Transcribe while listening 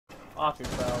Off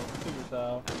yourself. Shoot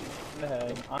yourself. In the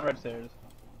head. On red stairs.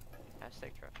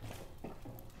 Hashtag Troftd.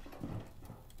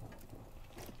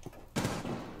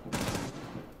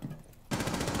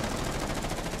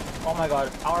 Oh my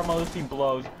god, our Melusi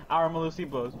blows. Our Melusi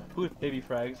blows. Who's baby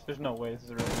frags? There's no way this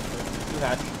is really good. Who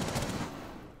had me?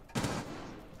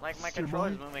 Like, my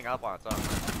controller's moving up on its own. I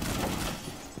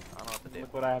don't know what to do.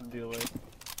 Look what I have to deal with.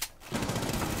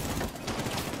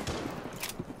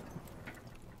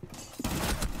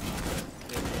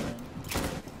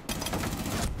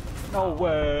 No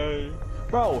way!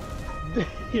 Bro!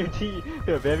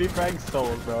 Your baby frag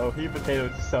sold, bro. He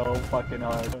potatoed so fucking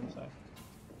hard.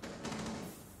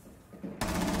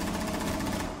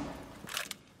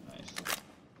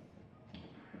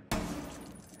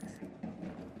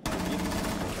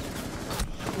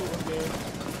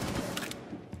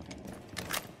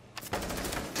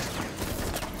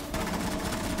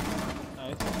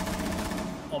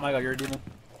 Oh my god, you're a demon.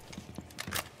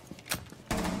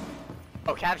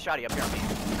 Oh, Cav shotty up here on me.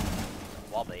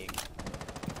 Wall bait.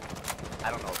 I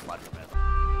don't know what's left from it.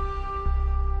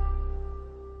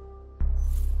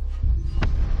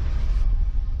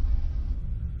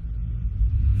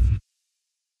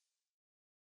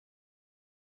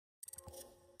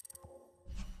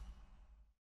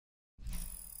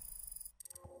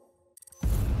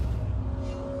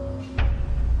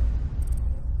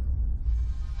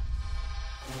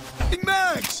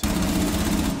 Max!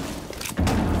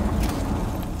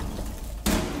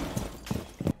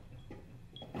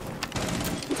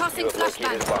 Tossing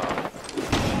flashbang.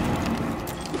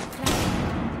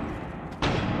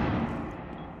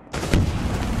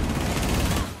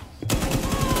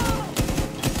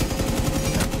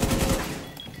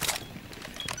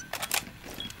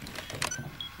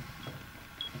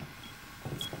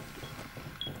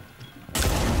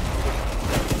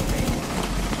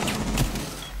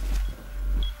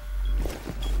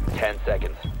 10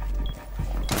 seconds.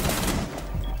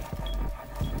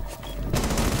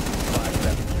 5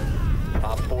 seconds.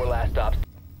 Op 4 last stops.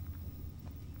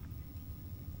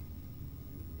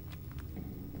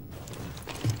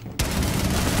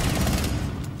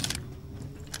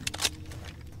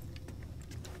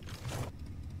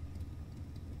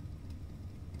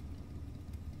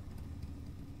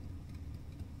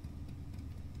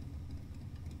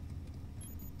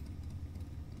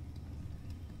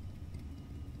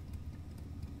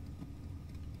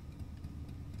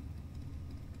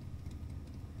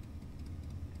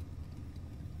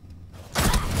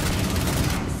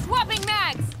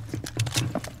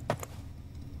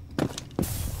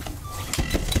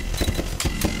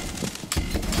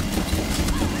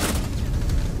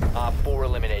 Op 4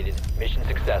 eliminated. Mission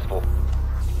successful.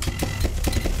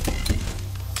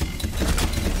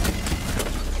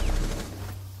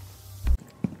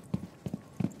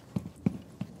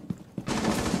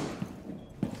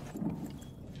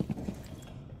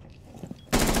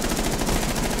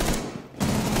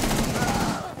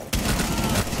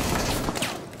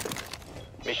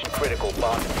 Mission critical.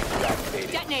 Bomb diffuser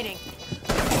activated. Detonating.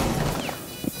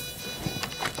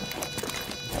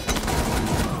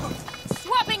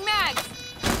 Swapping mags.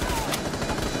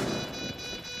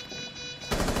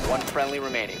 One friendly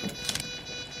remaining.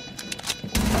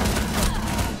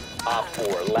 Op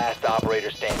 4, last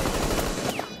operator standing.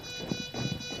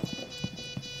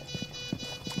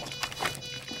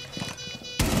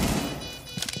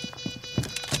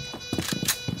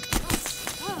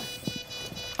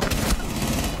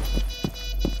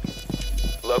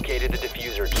 Located the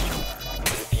diffuser. The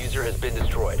diffuser has been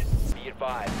destroyed. Be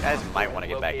advised. You guys might want to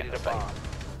get back into the fight.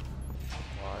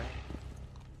 Why?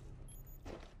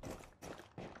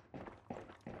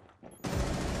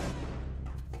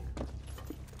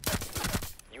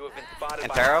 You have been spotted And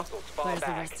by Pharaoh? hostiles. Fall Where's the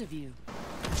back. rest of you?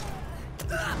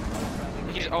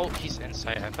 He's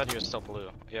inside. I thought he was still blue.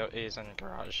 Yeah, he's in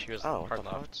garage. He was Oh, hard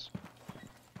what the left.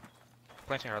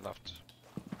 Planting hard left.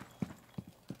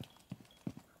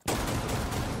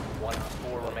 1 of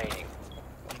 4 remaining.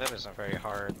 That isn't very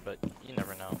hard, but you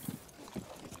never know.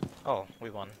 Oh,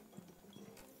 we won.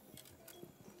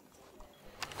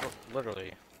 Oh,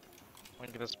 literally.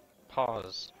 When you just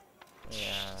pause.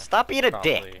 Yeah. Stop being a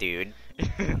probably. dick, dude.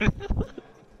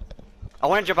 I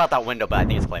want to jump out that window, but I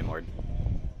think it's Claymore.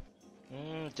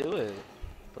 Do it,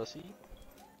 pussy.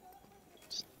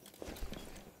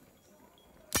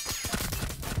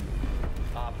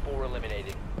 Op 4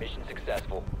 eliminated. Mission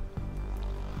successful.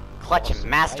 Clutch and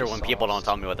master when people don't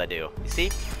tell me what to do. You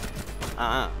see?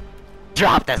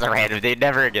 Dropped as a random dude,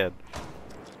 never again.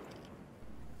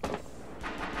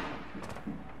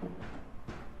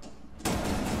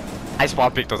 I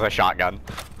spawn peeked with a shotgun.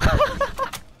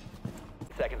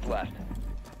 Seconds left.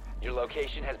 Your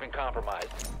location has been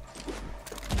compromised.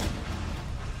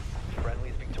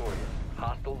 Friendly's victorious.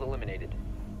 Hostiles eliminated.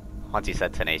 Once you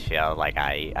said Tenacia, like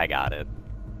I got it.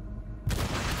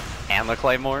 And the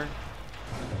Claymore.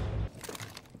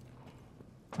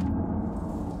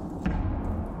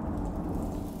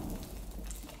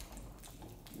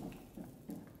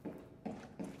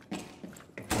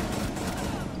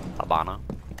 Habana.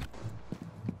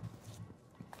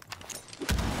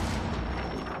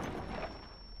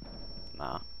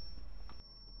 Nah.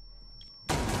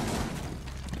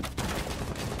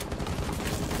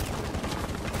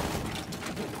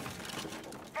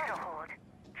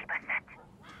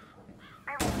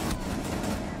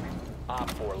 Op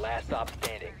 4, last stop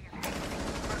standing.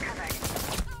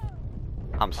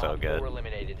 I'm so Op good. 4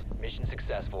 eliminated. Mission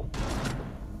successful.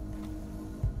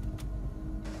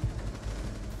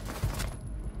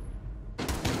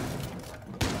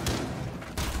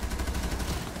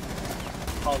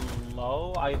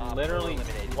 Hello? I literally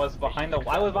was behind the.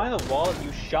 I was behind the wall.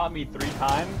 You shot me 3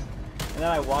 times, and then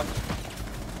I walked.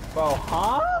 Bro,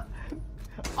 huh?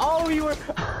 Oh, you were.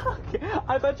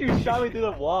 I thought you shot me through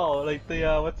the wall, like the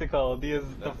what's it called? The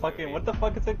fucking what the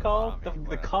fuck is it called?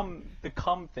 The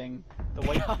cum thing. The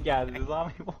white. Yeah, the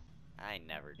zombie. I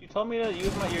never. You told me to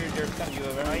use your gun. You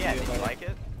Oh yeah, did you like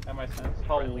it? At my sense.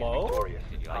 Friendly's Hello? victorious.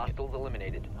 Did you like it? Hostiles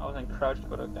eliminated. I wasn't crouched,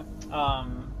 but okay. I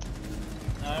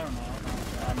don't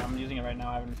know. I'm using it right now.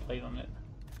 I haven't played on it.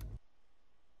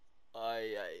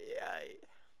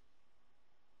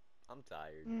 I'm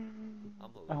tired.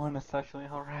 I want to sexually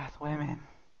harass women.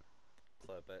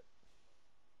 Clip it.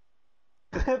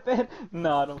 Clip it?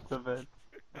 No, don't clip it.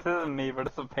 This isn't me, but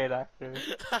it's a paid actor.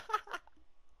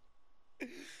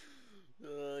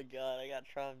 Oh god, I got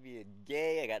Troftd being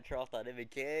gay, I got Troftd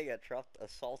MK, I got Troftd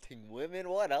assaulting women.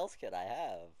 What else could I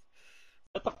have?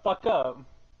 Shut the fuck up.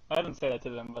 I didn't say that to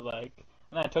them, but like,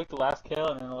 and then I took the last kill,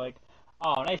 and then they're like,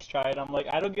 oh, nice try. And I'm like,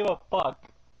 I don't give a fuck.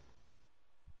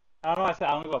 I don't know why I said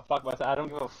I don't give a fuck, but I said I don't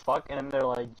give a fuck, and then they're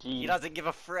like, geez. He doesn't give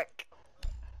a frick.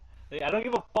 Like, I don't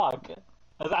give a fuck.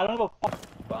 I said, I don't give a fuck.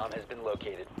 Bomb has been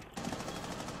located.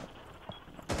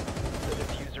 The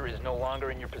diffuser is no longer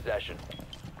in your possession.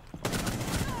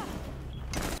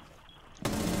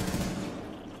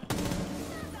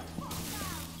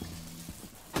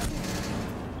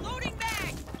 Loading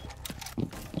bag.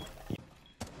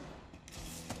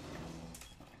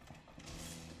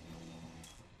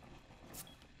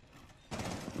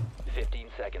 15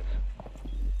 seconds.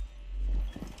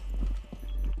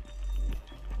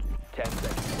 10 seconds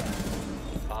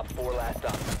left. Op 4 last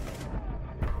stop.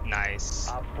 Nice.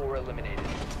 Op 4 eliminated.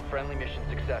 Friendly mission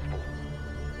successful.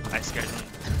 I scared him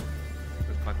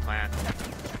with my plan.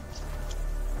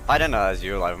 I didn't know that was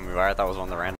you live movie. I thought that was one of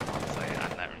the random. Honestly,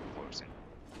 I'm not reinforcing.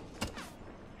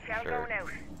 Sure.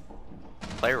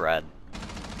 Play red.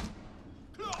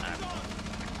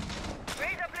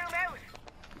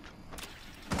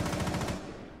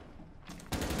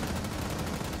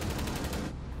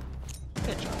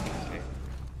 Good job. Okay.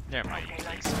 Never mind.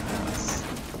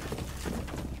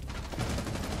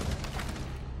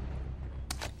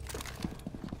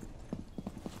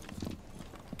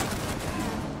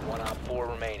 One Op 4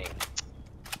 remaining.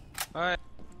 Alright.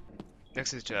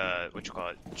 Next is what you call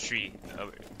it? Tree.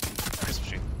 Christmas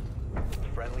tree.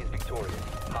 Friendly's victorious.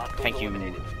 Hostiles Thank you.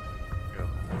 eliminated. Go.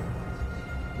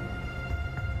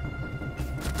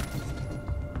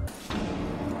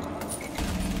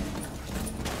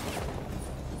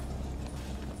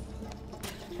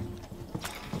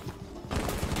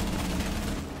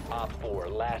 Op 4,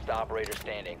 last operator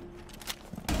standing.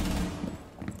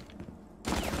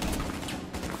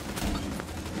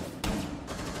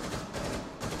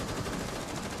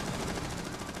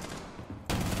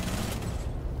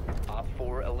 Op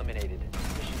 4 eliminated.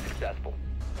 Mission successful.